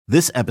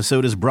This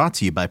episode is brought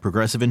to you by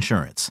Progressive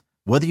Insurance.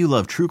 Whether you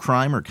love true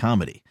crime or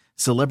comedy,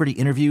 celebrity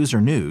interviews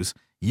or news,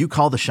 you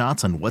call the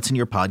shots on what's in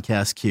your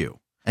podcast queue.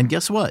 And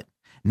guess what?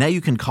 Now you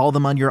can call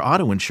them on your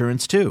auto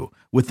insurance too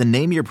with the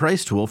Name Your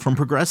Price tool from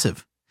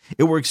Progressive.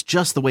 It works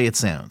just the way it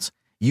sounds.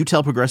 You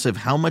tell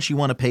Progressive how much you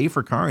want to pay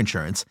for car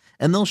insurance,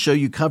 and they'll show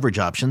you coverage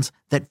options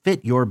that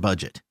fit your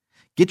budget.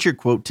 Get your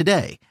quote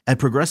today at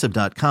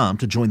Progressive.com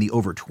to join the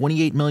over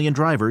 28 million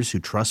drivers who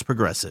trust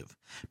Progressive.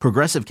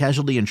 Progressive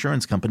Casualty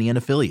Insurance Company and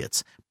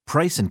Affiliates.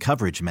 Price and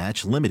coverage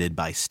match limited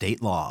by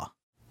state law.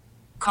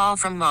 Call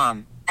from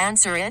mom.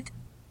 Answer it.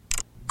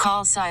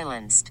 Call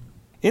silenced.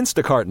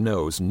 Instacart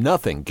knows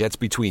nothing gets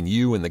between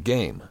you and the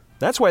game.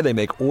 That's why they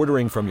make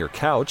ordering from your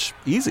couch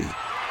easy.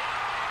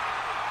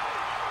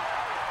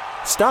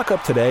 Stock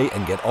up today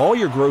and get all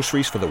your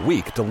groceries for the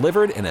week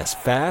delivered in as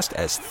fast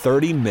as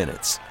 30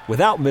 minutes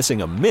without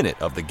missing a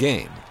minute of the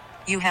game.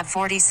 You have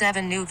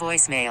 47 new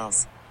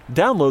voicemails.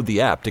 Download the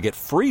app to get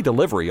free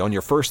delivery on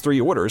your first 3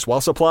 orders while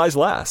supplies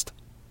last.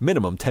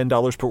 Minimum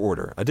 $10 per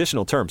order.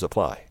 Additional terms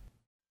apply.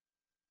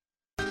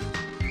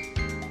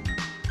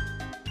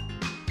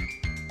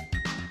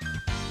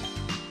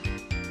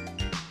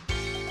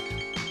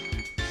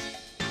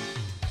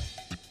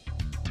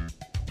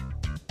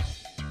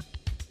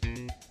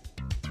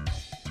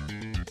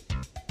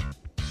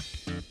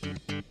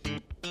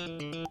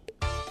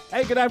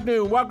 Hey, good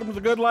afternoon. Welcome to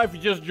The Good Life. You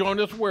just joined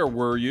us. Where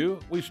were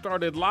you? We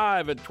started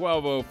live at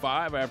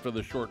 12:05 after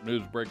the short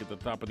news break at the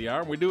top of the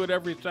hour. And we do it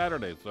every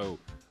Saturday, so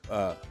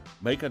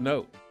make a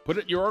note. Put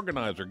it in your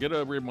organizer. Get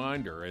a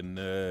reminder.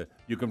 And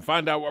you can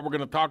find out what we're going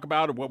to talk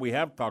about and what we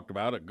have talked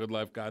about at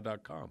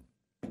goodlifeguy.com.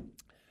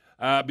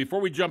 Before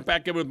we jump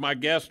back in with my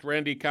guest,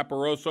 Randy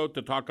Caporoso,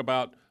 to talk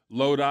about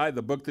Lodi,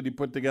 the book that he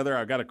put together,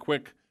 I got a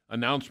quick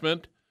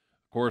announcement.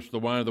 Of course, the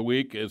wine of the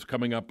week is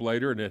coming up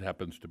later, and it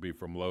happens to be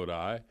from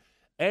Lodi.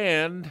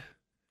 And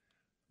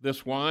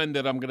this wine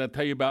that I'm going to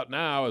tell you about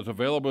now is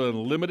available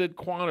in limited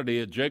quantity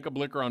at Jacob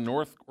Liquor on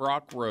North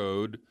Rock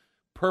Road.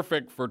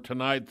 Perfect for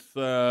tonight's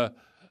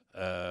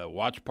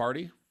watch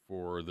party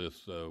for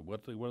this,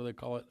 what do they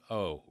call it?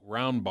 Oh,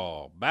 round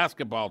ball,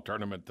 basketball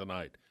tournament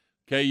tonight.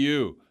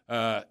 KU.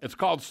 It's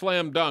called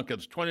Slam Dunk.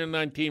 It's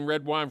 2019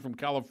 red wine from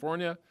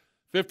California.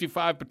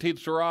 55 Petite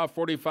Syrah,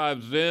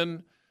 45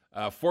 Zin,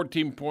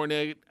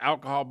 14.8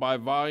 alcohol by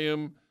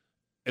volume.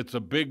 It's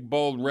a big,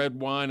 bold red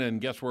wine, and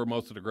guess where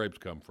most of the grapes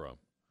come from?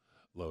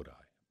 Lodi.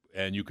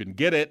 And you can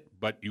get it,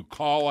 but you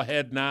call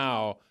ahead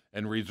now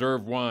and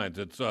reserve wines.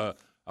 It's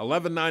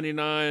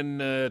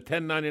 $11.99,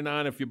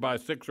 $10.99 if you buy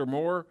 6 or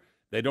more.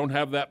 They don't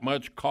have that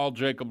much. Call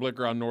Jacob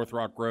Liquor on North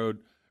Rock Road.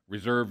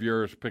 Reserve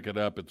yours. Pick it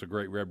up. It's a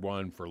great red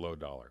wine for low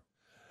dollar.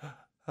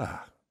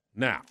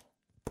 Now,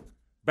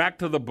 back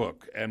to the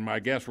book and my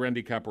guest,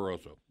 Randy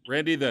Caporoso.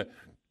 Randy,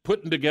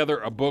 putting together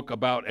a book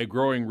about a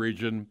growing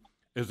region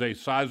is a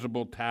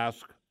sizable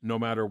task, no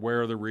matter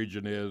where the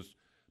region is.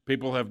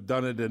 People have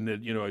done it,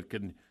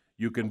 and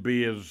you can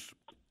be as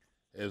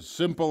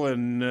simple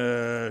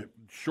and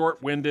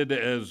short-winded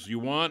as you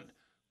want.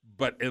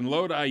 But in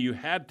Lodi, you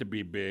had to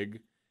be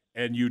big,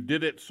 and you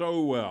did it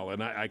so well.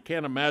 And I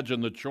can't imagine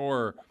the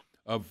chore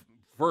of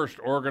first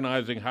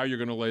organizing how you're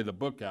going to lay the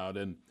book out,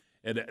 and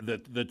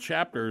the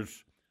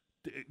chapters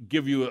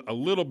give you a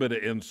little bit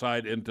of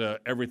insight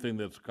into everything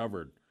that's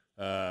covered.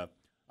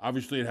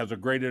 Obviously, it has a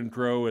great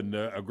intro and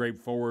a great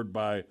foreword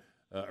by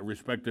a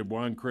respected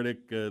wine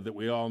critic that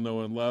we all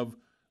know and love.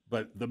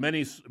 But the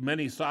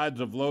many sides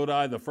of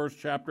Lodi, the first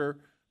chapter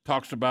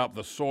talks about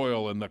the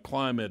soil and the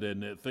climate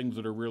and things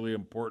that are really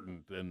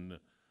important. And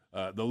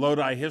the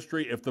Lodi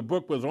history, if the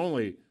book was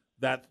only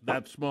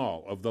that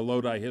small of the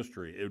Lodi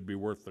history, it would be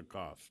worth the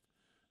cost.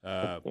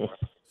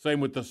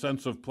 Same with the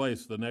sense of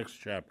place, the next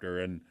chapter.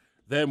 And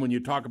then when you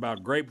talk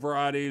about grape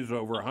varieties,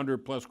 over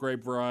 100-plus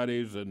grape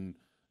varieties, and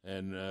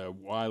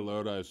why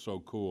Lodi is so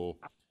cool.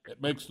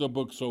 It makes the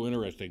book so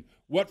interesting.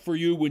 What for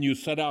you, when you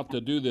set out to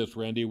do this,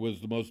 Randy,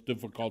 was the most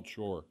difficult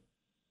chore?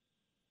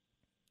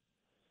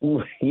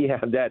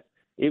 Yeah,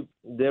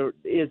 there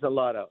is a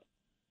lot of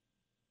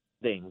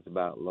things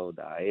about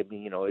Lodi. I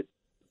mean,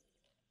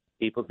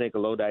 people think of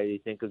Lodi, they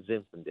think of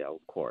Zinfandel,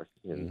 of course.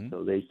 And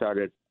so they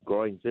started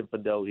growing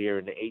Zinfandel here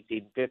in the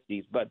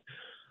 1850s. But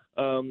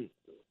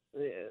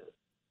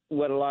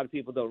what a lot of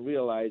people don't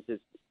realize is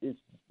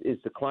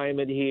the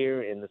climate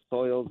here, and the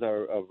soils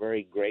are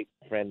very grape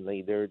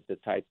friendly. They're the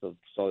type of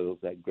soils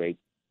that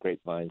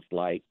grapevines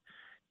like,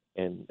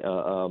 and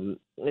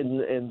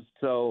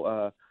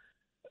so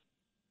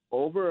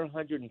over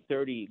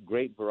 130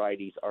 grape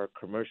varieties are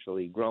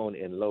commercially grown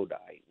in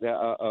Lodi.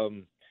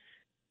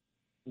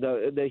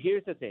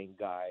 Here's the thing,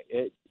 Guy.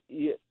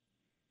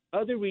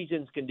 Other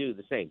regions can do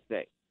the same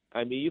thing.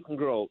 I mean, you can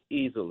grow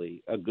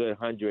easily a good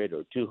 100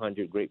 or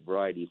 200 grape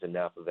varieties in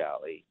Napa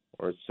Valley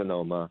or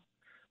Sonoma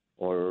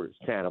or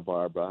Santa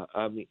Barbara.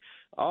 I mean,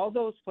 all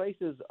those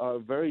places are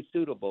very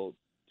suitable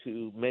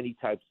to many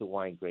types of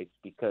wine grapes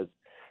because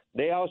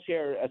they all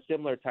share a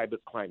similar type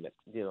of climate,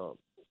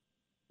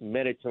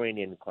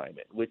 Mediterranean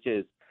climate, which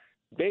is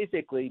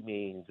basically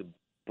means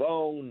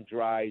bone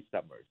dry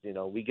summers.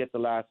 We get the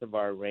last of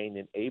our rain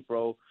in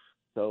April,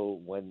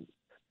 so when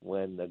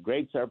the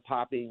grapes are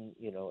popping,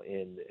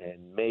 in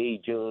May,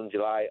 June,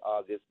 July,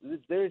 August,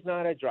 there's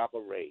not a drop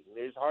of rain.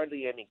 There's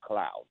hardly any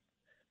clouds,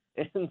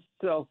 and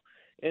so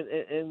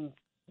and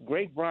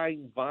grape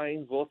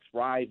vines will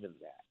thrive in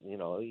that,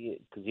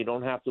 because you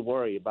don't have to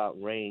worry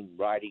about rain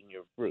rotting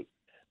your fruit.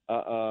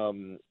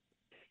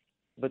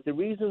 But the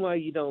reason why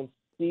you don't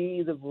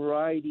see the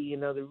variety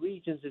in other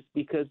regions is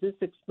because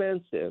it's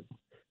expensive.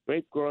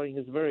 Grape growing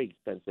is very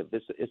expensive,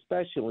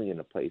 especially in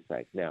a place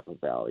like Napa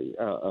Valley.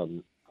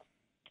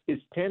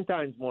 It's 10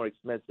 times more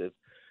expensive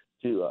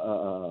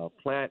to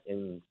plant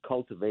and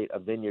cultivate a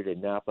vineyard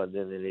in Napa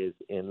than it is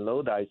in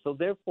Lodi. So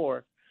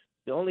therefore,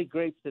 the only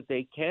grapes that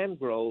they can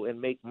grow and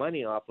make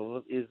money off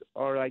of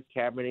are like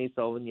Cabernet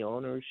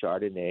Sauvignon or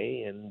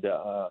Chardonnay and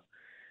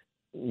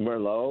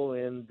Merlot,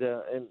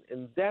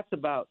 and that's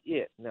about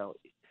it. Now,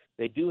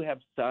 they do have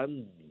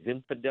some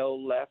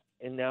Zinfandel left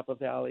in Napa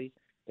Valley.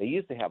 They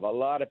used to have a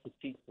lot of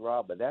Petit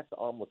Syrah, but that's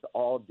almost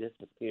all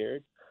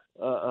disappeared.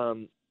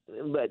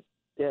 But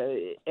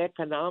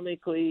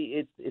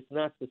economically, it's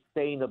not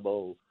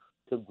sustainable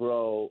to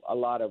grow a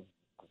lot of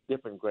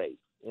different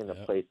grapes in a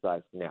place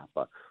like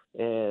Napa.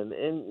 And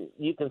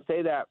you can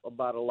say that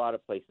about a lot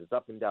of places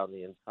up and down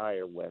the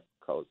entire West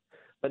Coast.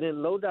 But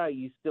in Lodi,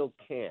 you still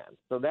can.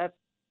 So that's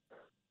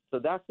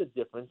the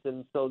difference.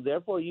 And so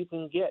therefore, you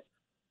can get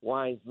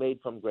wines made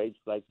from grapes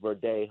like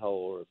Verdejo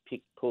or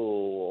Picpoul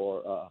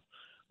or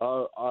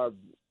our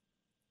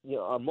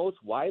most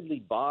widely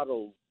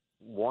bottled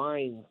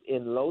wines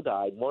in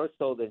Lodi, more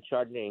so than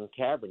Chardonnay and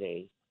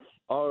Cabernet,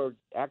 are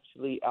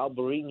actually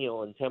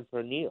Albarino and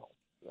Tempranillo.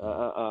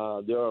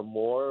 There are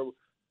more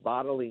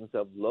bottlings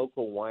of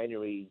local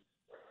wineries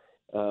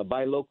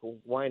by local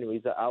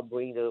wineries,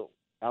 Albarino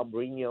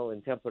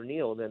and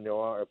Tempranillo, than there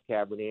are of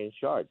Cabernet and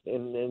Chard,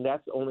 and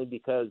that's only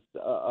because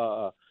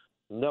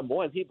number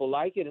one, people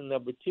like it, and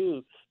number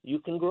two, you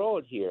can grow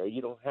it here.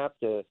 You don't have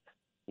to,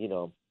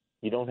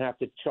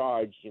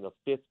 charge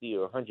 $50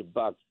 or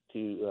 $100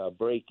 to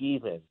break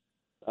even.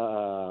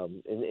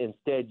 And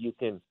instead, you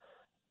can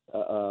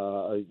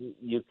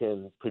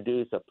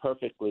produce a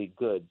perfectly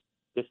good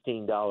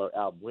 $15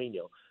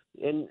 Albarino.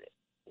 And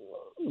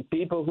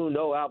people who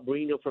know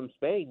Albarino from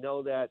Spain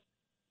know that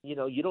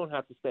you don't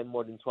have to spend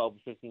more than $12 or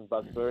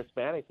 $15 for a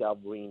Spanish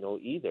Albarino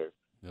either.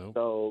 Nope.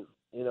 So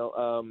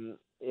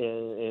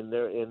and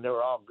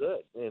they're all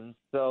good. And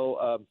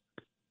so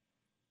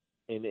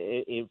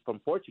from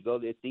Portugal,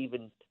 it's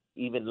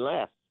even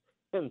less.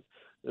 And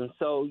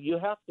so you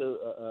have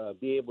to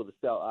be able to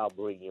sell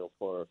Albarino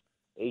for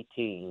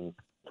 $18,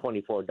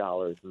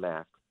 $24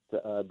 max,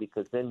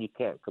 because then you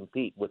can't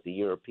compete with the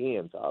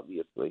Europeans,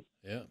 obviously.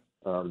 Yeah.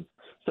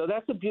 So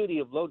that's the beauty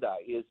of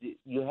Lodi, is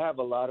you have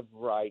a lot of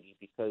variety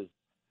because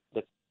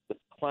the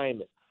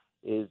climate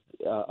is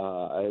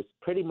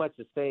pretty much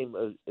the same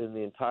as in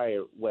the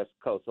entire West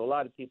Coast. So a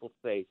lot of people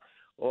say,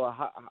 well,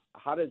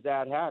 how does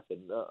that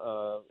happen?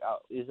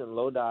 Isn't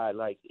Lodi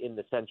like in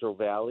the Central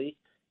Valley?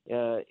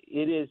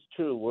 It is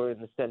true. We're in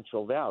the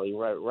Central Valley,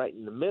 right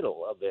in the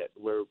middle of it.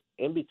 We're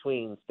in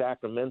between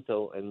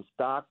Sacramento and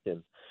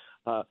Stockton.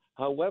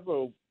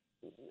 However,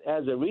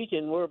 as a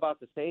region, we're about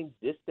the same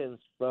distance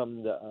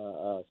from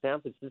the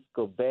San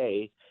Francisco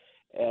Bay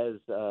as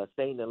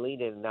St.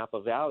 Helena and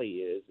Napa Valley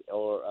is,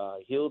 or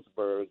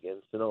Healdsburg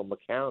and Sonoma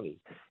County.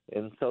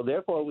 And so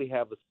therefore we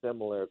have a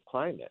similar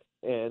climate.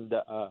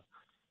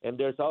 And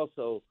there's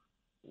also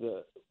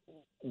the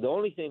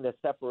only thing that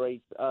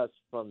separates us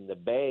from the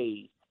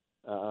Bay,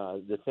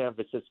 the San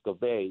Francisco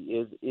Bay,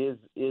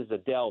 is a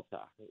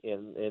delta.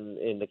 And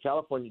the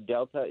California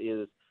Delta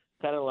is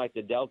kind of like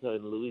the Delta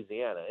in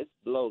Louisiana. It's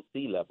below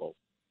sea level.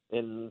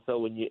 And so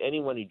when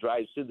anyone who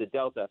drives through the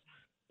Delta,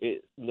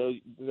 it knows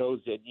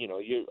that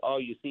all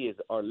you see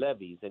are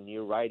levees, and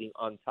you're riding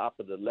on top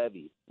of the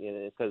levees,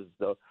 because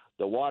the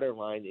water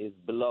line is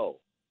below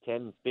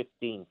 10,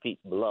 15 feet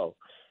below,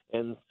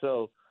 and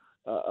so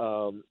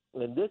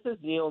and this is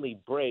the only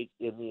break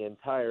in the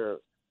entire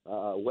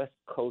West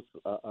Coast,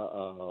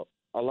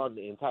 along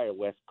the entire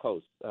West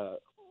Coast.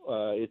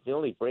 It's the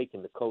only break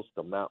in the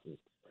coastal mountains.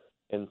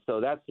 And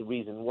so that's the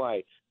reason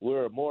why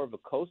we're more of a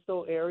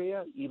coastal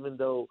area, even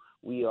though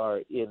we are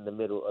in the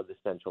middle of the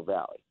Central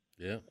Valley.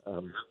 Yeah.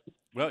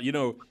 Well,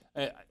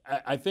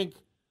 I think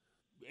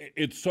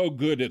it's so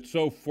good. It's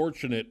so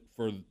fortunate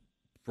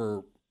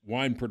for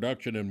wine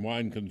production and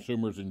wine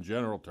consumers in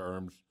general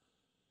terms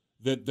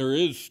that there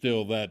is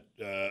still that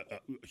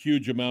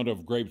huge amount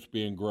of grapes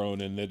being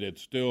grown, and that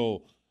it's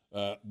still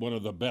one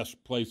of the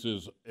best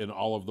places in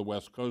all of the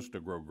West Coast to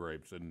grow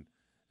grapes. And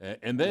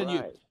then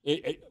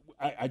right.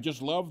 I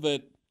just love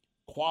that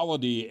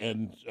quality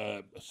and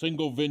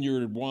single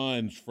vineyard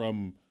wines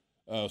from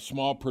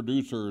small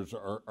producers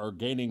are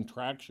gaining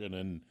traction,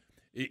 and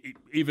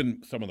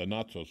even some of the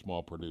not so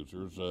small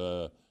producers.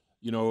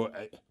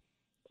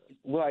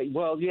 Right.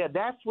 Well, yeah,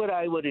 that's what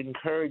I would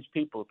encourage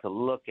people to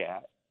look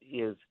at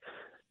is,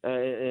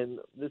 and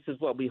this is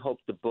what we hope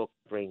the book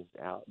brings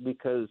out,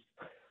 because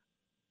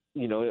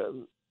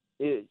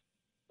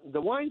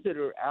the wines that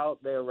are out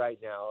there right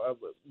now are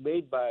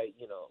made by,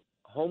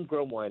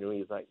 homegrown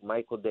wineries like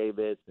Michael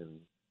Davis and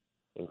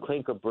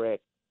Clinker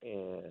Brick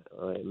and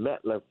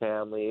Metler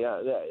family.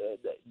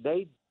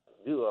 They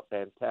do a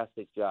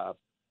fantastic job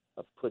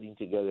of putting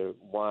together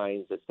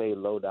wines that say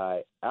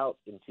Lodi out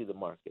into the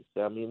markets.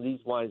 I mean,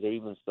 these wines are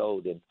even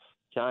sold in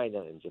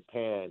China and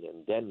Japan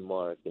and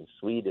Denmark and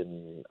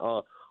Sweden,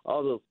 all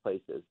those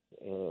places.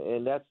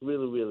 And that's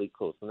really, really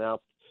cool. So now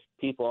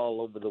people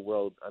all over the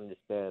world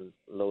understand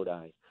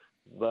Lodi.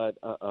 But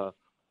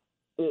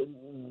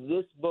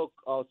this book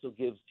also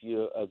gives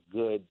you a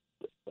good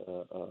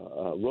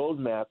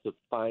roadmap to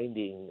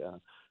finding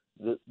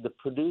the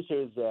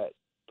producers that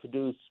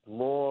produce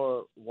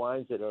more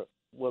wines that are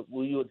what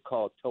we would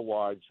call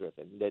terroir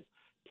driven, that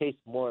taste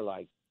more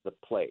like the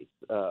place.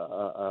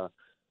 Some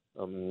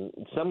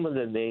of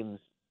the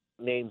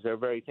names are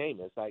very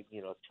famous, like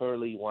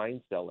Turley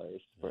Wine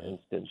Cellars, for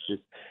instance,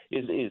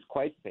 is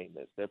quite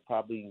famous. They're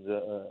probably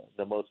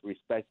the most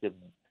respected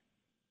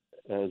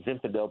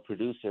Zinfandel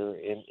producer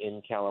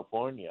in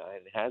California,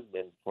 and has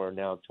been for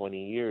now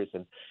 20 years.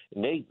 And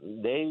they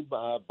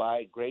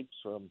buy grapes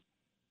from,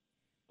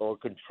 or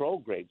control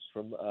grapes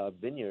from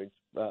vineyards,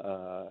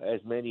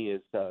 as many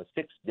as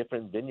 6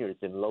 different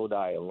vineyards in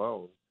Lodi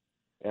alone.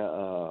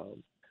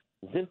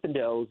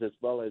 Zinfandels, as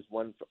well as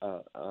one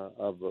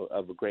of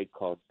a grape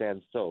called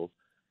Sanso,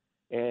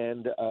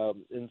 and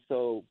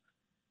so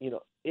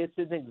it's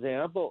an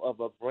example of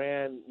a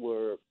brand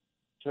where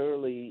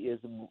Turley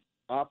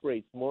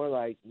operates more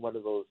like one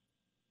of those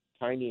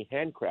tiny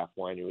handcraft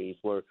wineries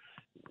where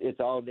it's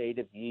all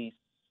native yeast.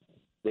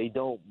 They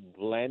don't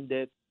blend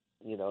it,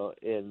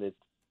 and it's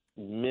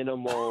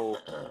minimal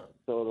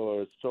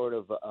sort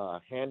of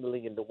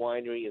handling in the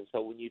winery. And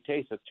so when you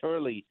taste a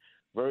Turley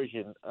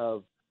version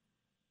of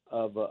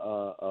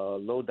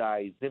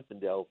Lodi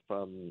Zinfandel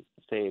from,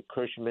 say, a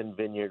Kirschman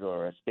vineyard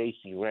or a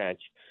Stacy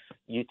Ranch,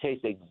 you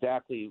taste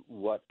exactly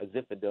what a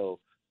Zinfandel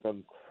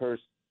from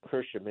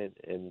Kirschman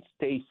and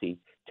Stacy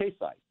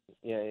tastes like.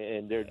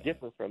 And they're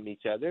different from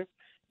each other,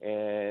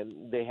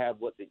 and they have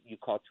what you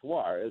call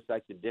terroir. It's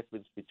like the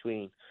difference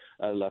between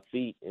a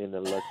Lafite and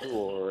a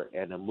Latour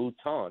and a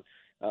Mouton.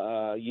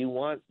 You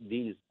want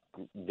these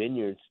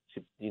vineyards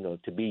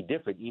to be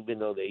different, even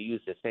though they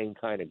use the same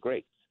kind of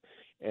grapes.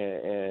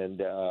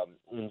 And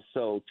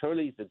so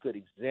Turley is a good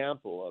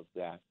example of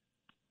that.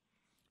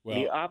 Well,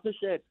 the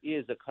opposite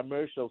is a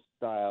commercial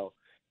style.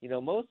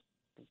 Most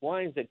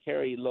wines that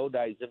carry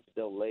Lodi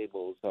Zinfandel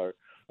labels are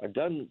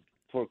done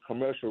for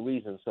commercial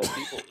reasons, so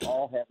people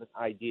all have an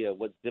idea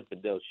what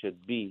Zinfandel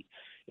should be.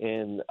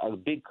 And a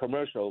big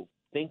commercial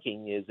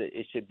thinking is that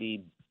it should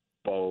be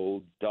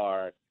bold,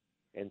 dark,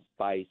 and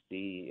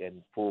spicy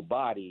and full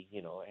body.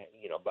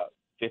 About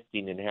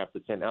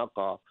 15.5%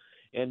 alcohol.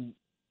 And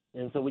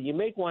so when you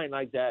make wine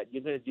like that,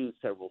 you're going to do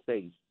several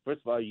things.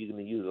 First of all, you're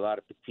going to use a lot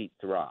of Petite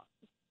Sirah,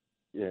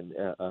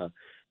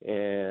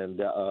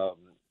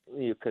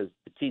 because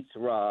Petite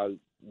Sirah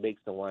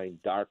makes the wine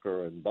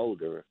darker and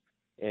bolder,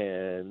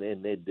 and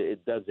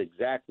it does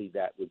exactly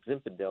that with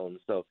Zinfandel. And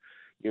so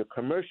your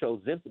commercial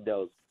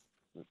Zinfandels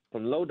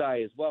from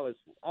Lodi, as well as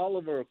all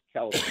over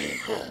California,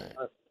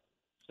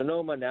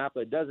 Sonoma, Napa,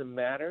 it doesn't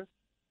matter.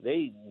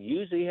 They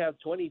usually have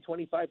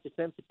 20-25%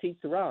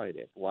 Petite Sirah in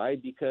it. Why?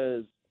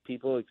 Because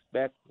people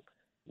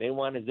they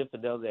want a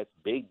Zinfandel that's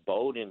big,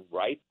 bold, and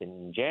ripe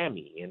and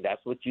jammy, and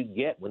that's what you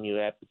get when you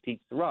have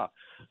Petite Sirah.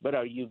 But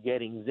are you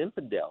getting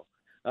Zinfandel?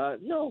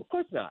 No, of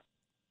course not.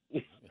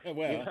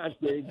 Well, you're not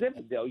getting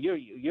Zinfandel.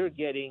 You're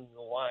getting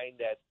wine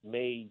that's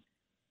made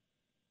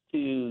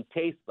to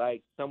taste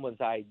like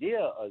someone's idea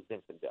of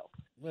Zinfandel.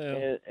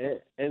 Well,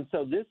 and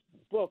so this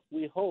book,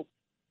 we hope,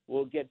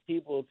 will get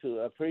people to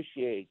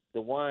appreciate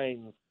the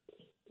wines.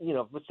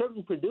 For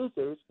certain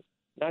producers,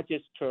 not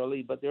just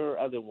Turley, but there are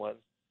other ones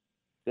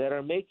that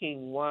are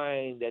making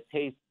wine that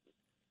tastes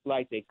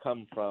like they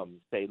come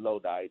from, say,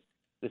 Lodi.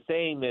 The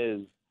same as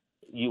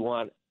you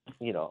want,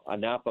 a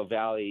Napa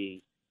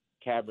Valley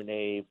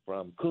Cabernet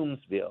from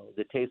Coombsville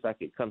that tastes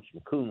like it comes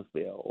from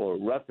Coombsville, or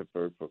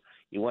Rutherford.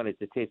 You want it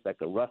to taste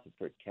like a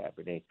Rutherford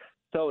Cabernet.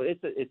 So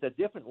it's a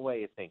different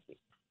way of thinking.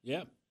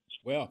 Yeah.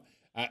 Well,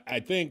 I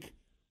think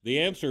the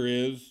answer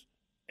is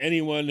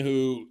anyone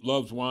who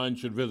loves wine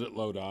should visit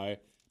Lodi.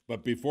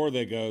 But before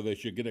they go, they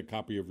should get a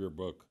copy of your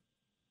book.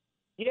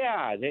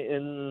 Yeah,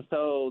 and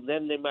so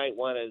then they might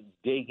want to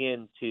dig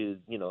into,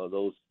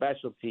 those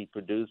specialty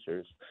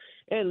producers.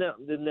 And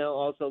then they'll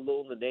also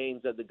learn the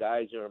names of the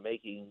guys who are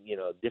making,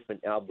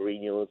 different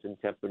Albariños and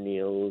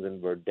Tempranos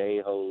and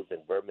Verdejos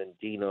and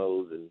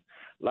Vermentinos, and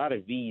a lot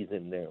of V's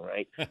in there,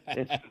 right?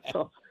 And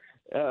so,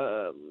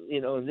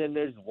 and then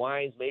there's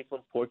wines made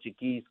from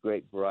Portuguese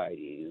grape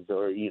varieties,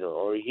 or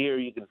here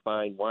you can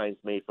find wines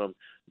made from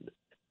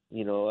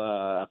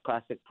a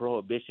classic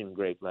prohibition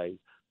grape like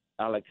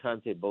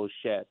Alicante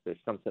Bochet or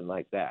something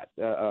like that.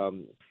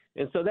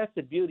 And so that's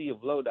the beauty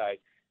of Lodi.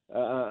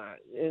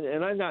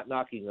 And I'm not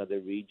knocking other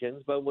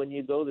regions, but when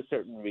you go to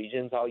certain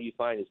regions, all you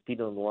find is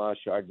Pinot Noir,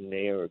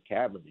 Chardonnay, or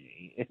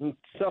Cabernet. And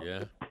so,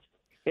 yeah.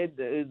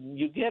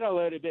 you get a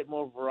little bit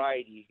more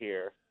variety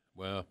here.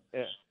 Well,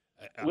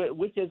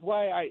 which is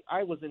why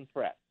I was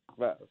impressed.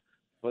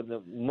 For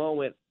the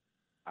moment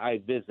I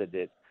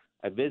visited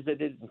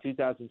in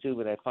 2002,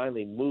 but I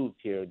finally moved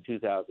here in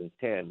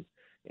 2010,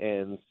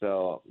 and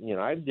so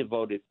I've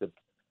devoted the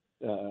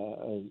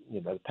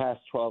past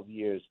 12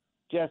 years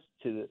just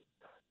to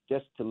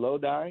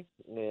Lodi,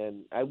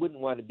 and I wouldn't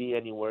want to be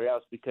anywhere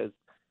else because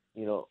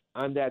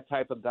I'm that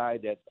type of guy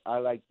that I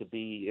like to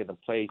be in a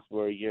place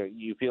where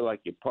you feel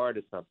like you're part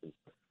of something,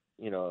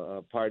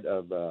 a part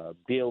of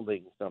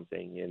building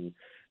something,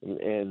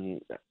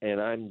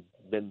 and I've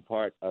been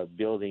part of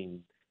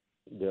building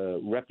the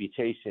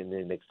reputation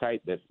and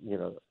excitement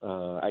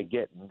I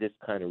get in this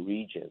kind of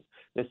region.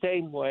 The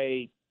same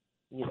way,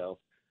 a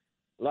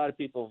lot of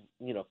people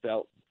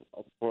felt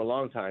for a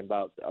long time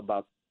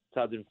about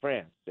southern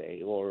France,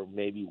 say, or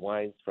maybe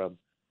wines from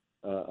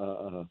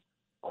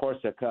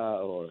Corsica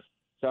or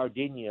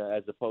Sardinia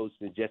as opposed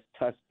to just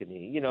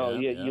Tuscany. You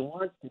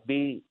want to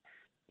be,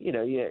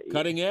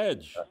 cutting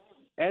edge.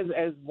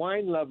 As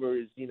wine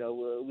lovers,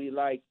 we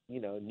like,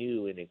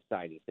 new and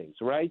exciting things,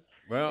 right?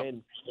 Well,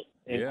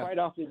 and quite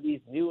often these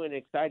new and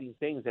exciting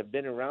things have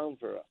been around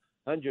for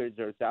hundreds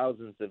or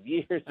thousands of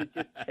years. It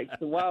just takes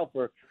a while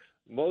for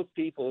most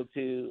people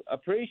to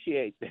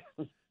appreciate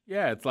them.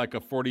 Yeah, it's like a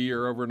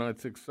 40-year overnight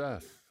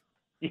success.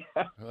 Yeah.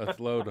 That's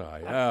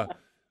Lodi.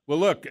 Well,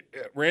 look,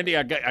 Randy,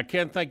 I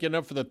can't thank you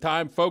enough for the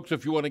time. Folks,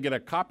 if you want to get a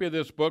copy of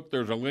this book,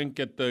 there's a link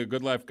at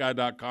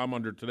thegoodlifeguy.com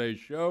under today's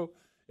show.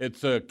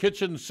 It's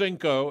Kitchen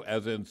Cinco,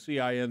 as in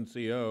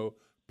CINCO,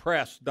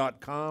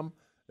 press.com.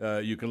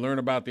 You can learn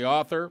about the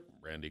author,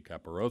 Randy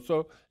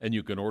Caparoso, and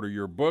you can order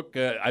your book.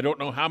 I don't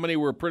know how many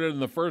were printed in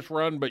the first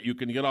run, but you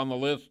can get on the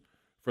list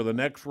for the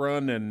next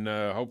run, and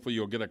hopefully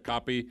you'll get a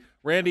copy.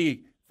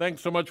 Randy,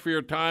 thanks so much for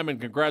your time,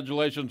 and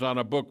congratulations on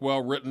a book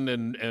well-written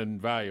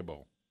and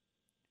valuable.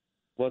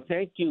 Well,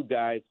 thank you,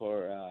 Guy,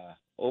 for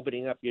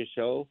opening up your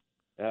show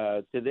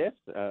to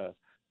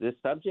this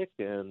subject,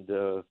 and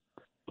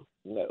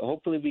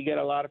hopefully we get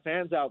a lot of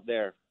fans out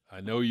there. I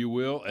know you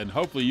will, and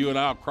hopefully you and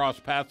I will cross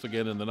paths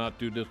again in the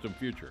not-too-distant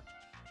future.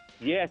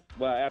 Yes,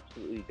 well,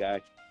 absolutely,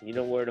 Guy. You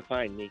know where to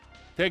find me.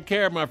 Take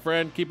care, my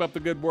friend. Keep up the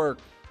good work.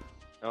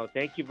 Oh,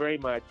 thank you very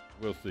much.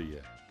 We'll see you.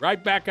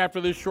 Right back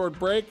after this short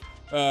break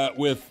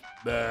with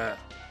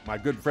my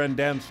good friend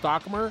Dan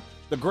Stockmer.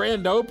 The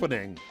grand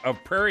opening of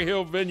Prairie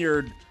Hill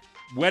Vineyard,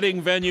 wedding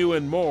venue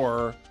and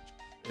more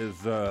is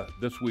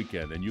this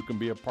weekend, and you can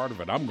be a part of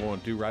it. I'm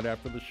going to right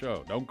after the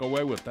show. Don't go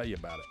away. We'll tell you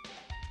about it.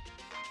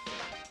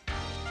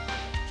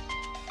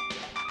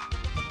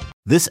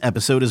 This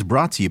episode is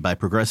brought to you by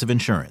Progressive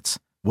Insurance.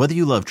 Whether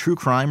you love true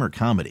crime or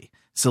comedy,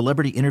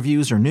 celebrity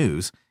interviews or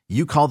news,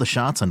 you call the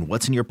shots on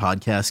what's in your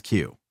podcast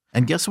queue.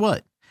 And guess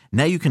what?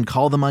 Now you can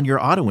call them on your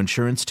auto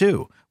insurance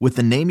too with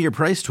the Name Your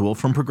Price tool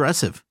from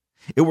Progressive.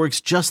 It works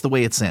just the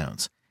way it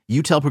sounds.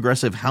 You tell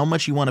Progressive how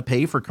much you want to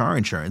pay for car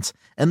insurance,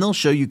 and they'll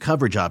show you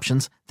coverage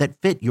options that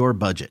fit your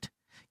budget.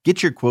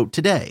 Get your quote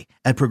today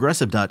at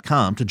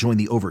Progressive.com to join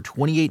the over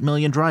 28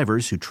 million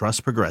drivers who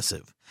trust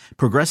Progressive.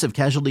 Progressive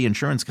Casualty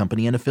Insurance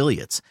Company and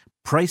Affiliates.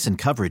 Price and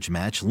coverage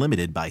match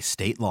limited by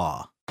state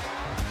law.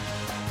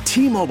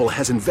 T-Mobile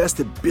has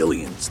invested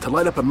billions to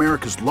light up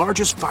America's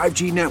largest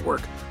 5G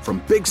network,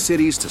 from big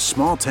cities to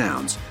small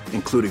towns,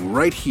 including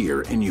right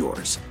here in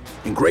yours.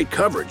 And great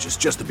coverage is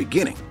just the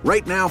beginning.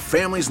 Right now,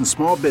 families and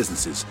small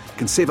businesses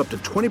can save up to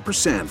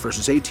 20%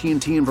 versus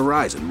AT&T and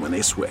Verizon when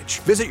they switch.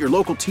 Visit your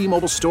local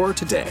T-Mobile store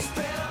today.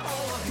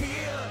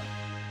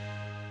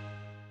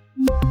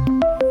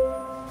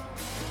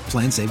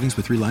 Plan savings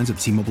with 3 lines of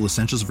T-Mobile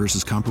Essentials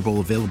versus comparable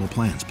available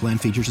plans. Plan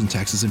features and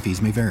taxes and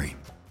fees may vary.